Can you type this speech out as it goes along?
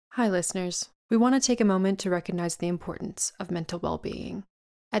Hi, listeners. We want to take a moment to recognize the importance of mental well-being.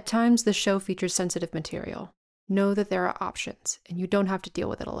 At times, the show features sensitive material. Know that there are options, and you don't have to deal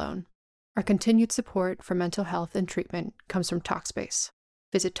with it alone. Our continued support for mental health and treatment comes from Talkspace.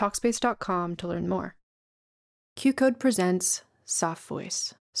 Visit Talkspace.com to learn more. Q-Code presents Soft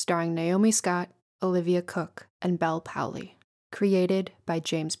Voice, starring Naomi Scott, Olivia Cook, and Belle Powley. Created by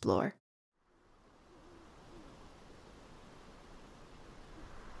James Bloor.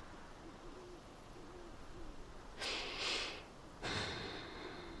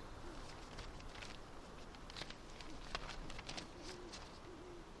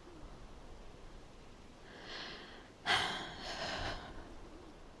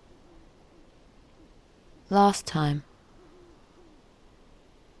 Last time.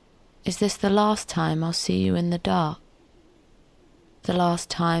 Is this the last time I'll see you in the dark? The last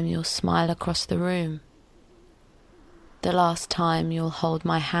time you'll smile across the room? The last time you'll hold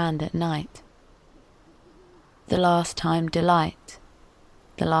my hand at night? The last time delight?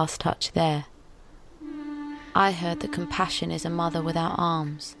 The last touch there? I heard that compassion is a mother without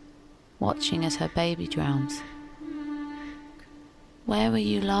arms, watching as her baby drowns. Where were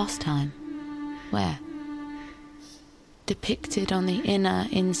you last time? Where? Depicted on the inner,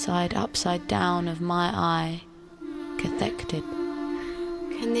 inside, upside down of my eye, cathected.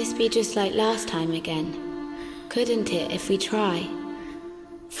 Can this be just like last time again? Couldn't it if we try?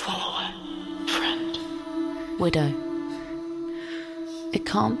 Follower, friend. Widow. It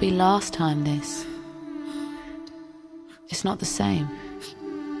can't be last time this. It's not the same.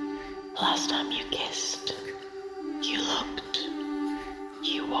 Last time you kissed, you looked,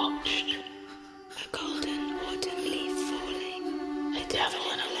 you watched. A golden autumn leaf falling. A devil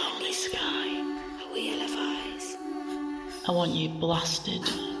in a lonely sky. A wheel of eyes. I want you blasted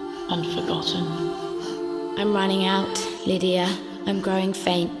and forgotten. I'm running out, Lydia. I'm growing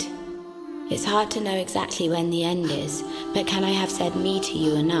faint. It's hard to know exactly when the end is, but can I have said me to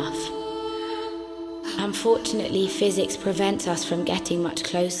you enough? Unfortunately, physics prevents us from getting much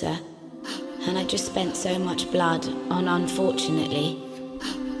closer, and I just spent so much blood on unfortunately.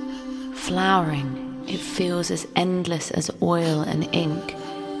 Flowering, it feels as endless as oil and ink,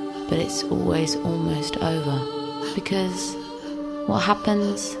 but it's always almost over. Because what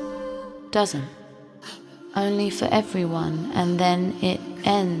happens doesn't. Only for everyone, and then it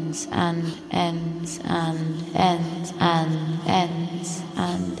ends and ends and ends and ends,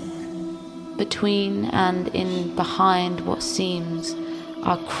 and between and in behind what seems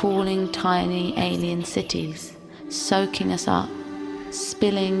are crawling tiny alien cities, soaking us up,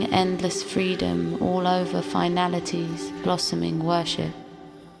 spilling endless freedom all over finalities, blossoming worship,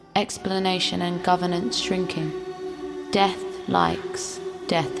 explanation and governance shrinking. Death likes,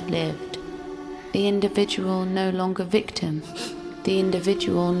 death lived. The individual no longer victim, the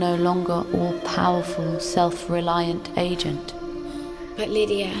individual no longer all-powerful, self-reliant agent. But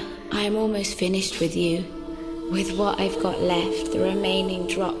Lydia, I am almost finished with you. With what I've got left, the remaining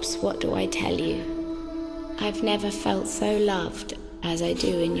drops, what do I tell you? I've never felt so loved as I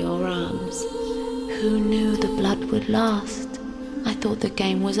do in your arms. Who knew the blood would last? I thought the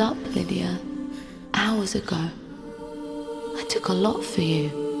game was up, Lydia. Hours ago. I took a lot for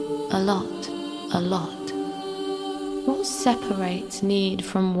you. A lot. A lot. What separates need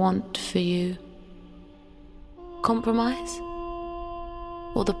from want for you? Compromise?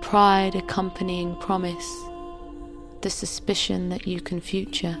 Or the pride accompanying promise? The suspicion that you can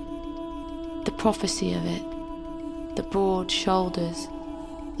future? The prophecy of it? The broad shoulders?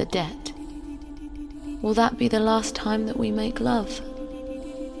 The debt? Will that be the last time that we make love?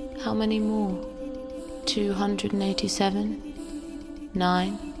 How many more? 287?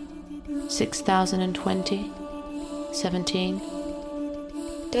 9? 6020? 17?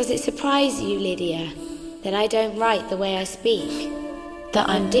 Does it surprise you, Lydia, that I don't write the way I speak? That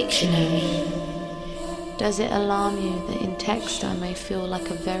I'm dictionary. Does it alarm you that in text I may feel like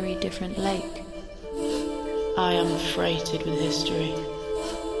a very different lake? I am freighted with history,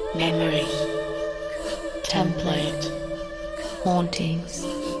 memory, template, hauntings,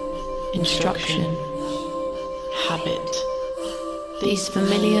 instruction, habit. These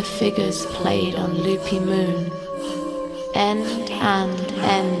familiar figures played on loopy moon, end and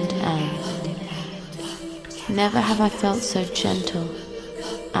end and. Never have I felt so gentle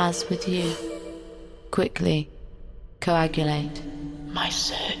as with you. Quickly coagulate. My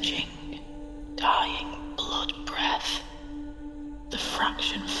surging, dying blood breath. The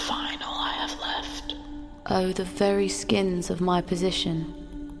fraction final I have left. Oh, the very skins of my position.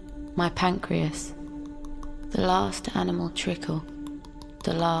 My pancreas. The last animal trickle.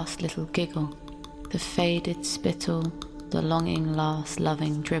 The last little giggle. The faded spittle. the longing last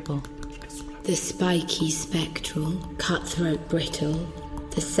loving dribble. The spiky spectral, cutthroat brittle,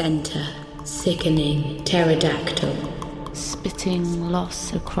 the centre, sickening, pterodactyl. Spitting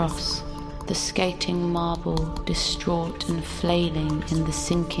loss across, the skating marble, distraught and flailing in the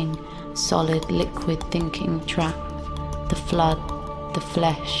sinking, solid liquid thinking trap. The flood, the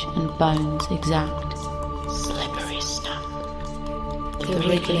flesh and bones exact. Slippery snap. The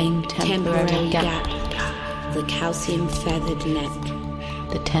wriggling temporary gap. The calcium feathered neck.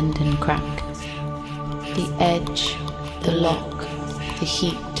 The tendon crack. The edge, the lock, the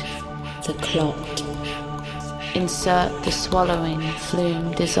heat. The clot. Insert the swallowing,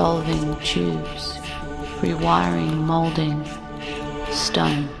 flume dissolving tubes. Rewiring, moulding,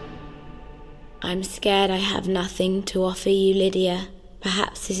 stone. I'm scared I have nothing to offer you, Lydia.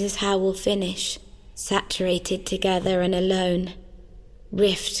 Perhaps this is how we'll finish. Saturated together and alone.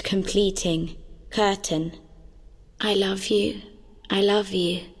 Rift completing. Curtain. I love you. I love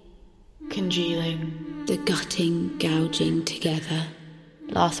you. Congealing. The gutting, gouging together.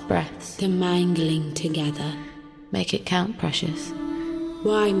 Last breaths. The mangling together. Make it count, precious.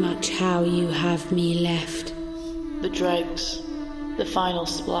 Why much how you have me left. The dregs. The final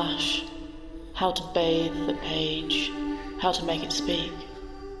splash. How to bathe the page. How to make it speak.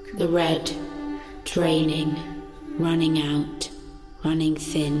 The red. Draining. Running out. Running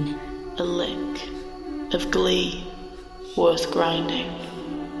thin. A lick of glee worth grinding.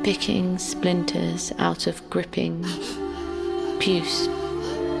 Picking splinters out of gripping. Puce.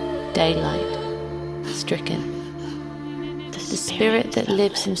 Daylight. Stricken. The spirit that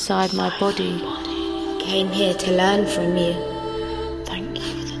lives inside my body Came here to learn from you. Thank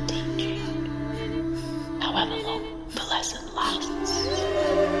you for the teaching. However long the lesson lasts.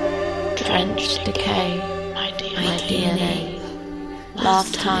 drenched decay, My dear. my DNA.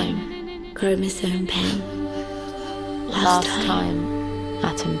 Last time, Chromosome pen. last time,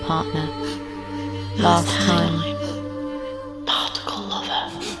 atom partner. Last time, Particle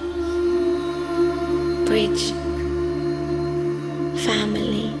lover. Bridge.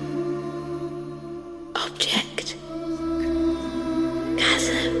 Family. Object.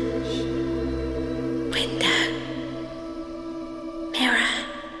 Chasm. Window. Mirror.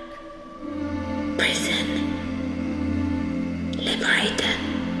 Prison. Liberator.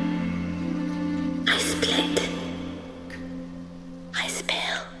 I split. I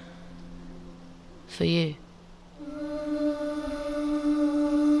spill. for you.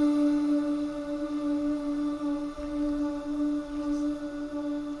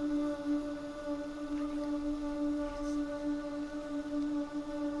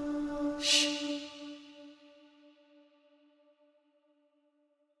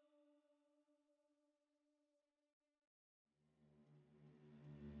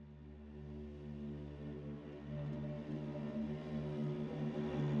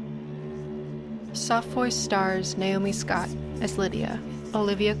 Soft Voice stars Naomi Scott as Lydia,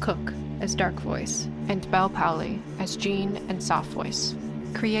 Olivia Cook as Dark Voice, and Belle Powley as Jean and Soft Voice.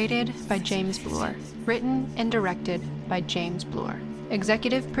 Created by James Bloor. Written and directed by James Bloor.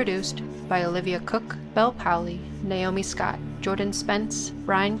 Executive produced by Olivia Cook, Belle Powley, Naomi Scott, Jordan Spence,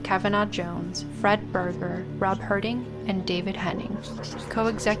 Brian Kavanaugh Jones, Fred Berger, Rob Herding, and David Henning.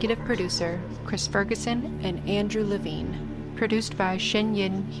 Co-executive producer Chris Ferguson and Andrew Levine. Produced by Shin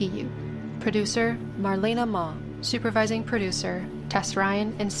Yin Hiyu. Producer Marlena Ma. Supervising producer Tess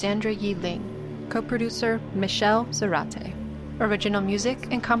Ryan and Sandra Yi Ling. Co-producer Michelle Zarate. Original music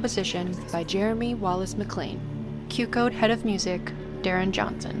and composition by Jeremy Wallace McLean. Q-Code Head of Music Darren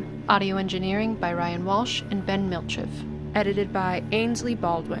Johnson. Audio engineering by Ryan Walsh and Ben Milchev. Edited by Ainsley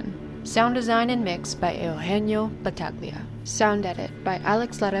Baldwin. Sound design and mix by Eugenio Battaglia. Sound edit by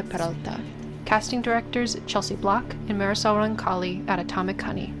Alex Lara Peralta. Casting directors Chelsea Block and Marisol Roncalli at Atomic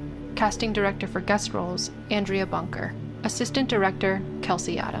Honey. Casting director for guest roles, Andrea Bunker. Assistant director,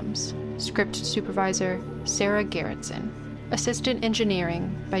 Kelsey Adams. Script supervisor, Sarah Gerritsen. Assistant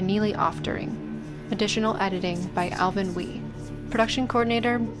engineering by Neely Oftering. Additional editing by Alvin Wee. Production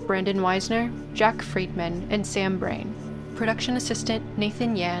coordinator, Brandon Weisner, Jack Friedman, and Sam Brain. Production assistant,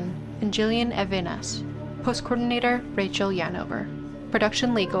 Nathan Yan, and Jillian Evenas. Post coordinator, Rachel Yanover.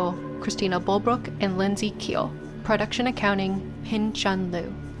 Production legal, Christina Bulbrook and Lindsay Keel. Production accounting, Hin Chun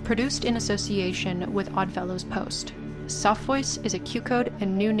Liu. Produced in association with Oddfellows Post. Soft Voice is a Q-Code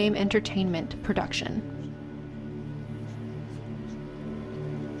and New Name Entertainment production.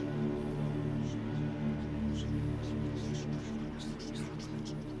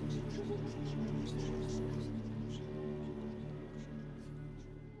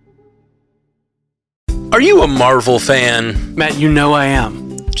 Are you a Marvel fan? Matt, you know I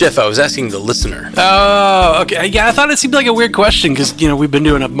am. Jeff, I was asking the listener. Oh, okay. Yeah, I thought it seemed like a weird question because, we've been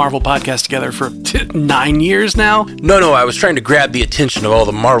doing a Marvel podcast together for 9 years now. No, I was trying to grab the attention of all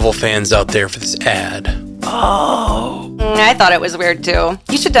the Marvel fans out there for this ad. Oh. I thought it was weird too.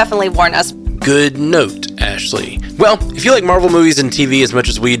 You should definitely warn us. Good note, Ashley. Well, if you like Marvel movies and TV as much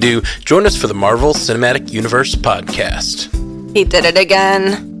as we do, join us for the Marvel Cinematic Universe podcast. He did it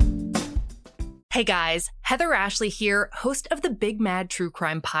again. Hey guys, Heather Ashley here, host of the Big Mad True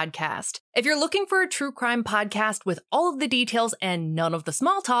Crime Podcast. If you're looking for a true crime podcast with all of the details and none of the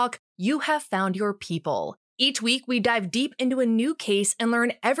small talk, you have found your people. Each week, we dive deep into a new case and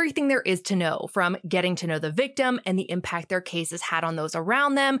learn everything there is to know, from getting to know the victim and the impact their case has had on those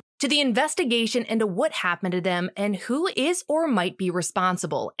around them, to the investigation into what happened to them and who is or might be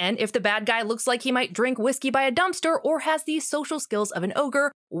responsible. And if the bad guy looks like he might drink whiskey by a dumpster or has the social skills of an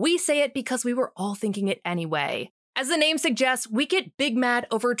ogre, we say it because we were all thinking it anyway. As the name suggests, we get big mad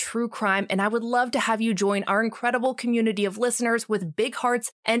over true crime, and I would love to have you join our incredible community of listeners with big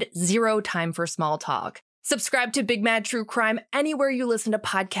hearts and zero time for small talk. Subscribe to Big Mad True Crime anywhere you listen to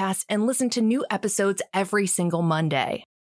podcasts and listen to new episodes every single Monday.